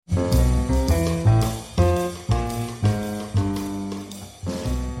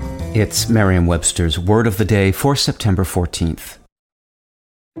It's Merriam-Webster's Word of the Day for September 14th.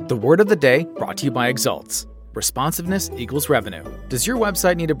 The Word of the Day brought to you by Exalts. Responsiveness equals revenue. Does your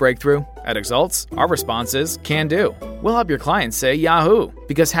website need a breakthrough? At Exalts, our response is can do. We'll help your clients say Yahoo,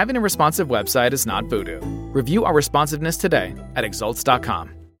 because having a responsive website is not voodoo. Review our responsiveness today at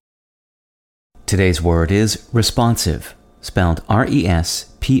exalts.com. Today's word is responsive, spelled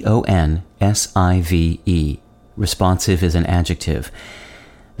R-E-S-P-O-N-S-I-V-E. Responsive is an adjective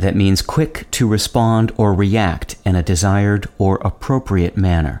that means quick to respond or react in a desired or appropriate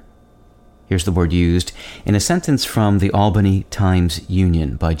manner. Here's the word used in a sentence from the Albany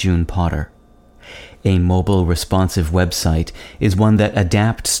Times-Union by June Potter. A mobile responsive website is one that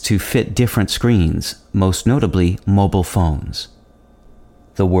adapts to fit different screens, most notably mobile phones.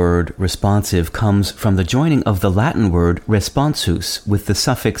 The word responsive comes from the joining of the Latin word responsus with the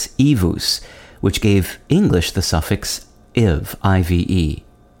suffix ivus, which gave English the suffix ive, I-V-E.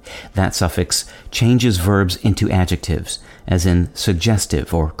 That suffix changes verbs into adjectives, as in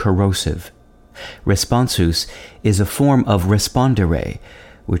suggestive or corrosive. Responsus is a form of respondere,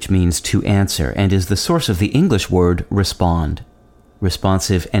 which means to answer, and is the source of the English word respond.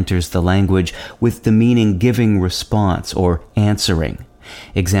 Responsive enters the language with the meaning giving response or answering.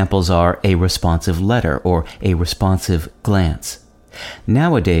 Examples are a responsive letter or a responsive glance.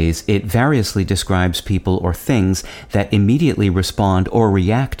 Nowadays, it variously describes people or things that immediately respond or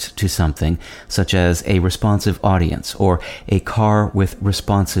react to something, such as a responsive audience or a car with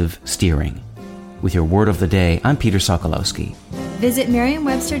responsive steering. With your Word of the Day, I'm Peter Sokolowski. Visit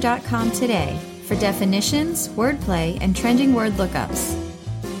Merriam-Webster.com today for definitions, wordplay, and trending word lookups.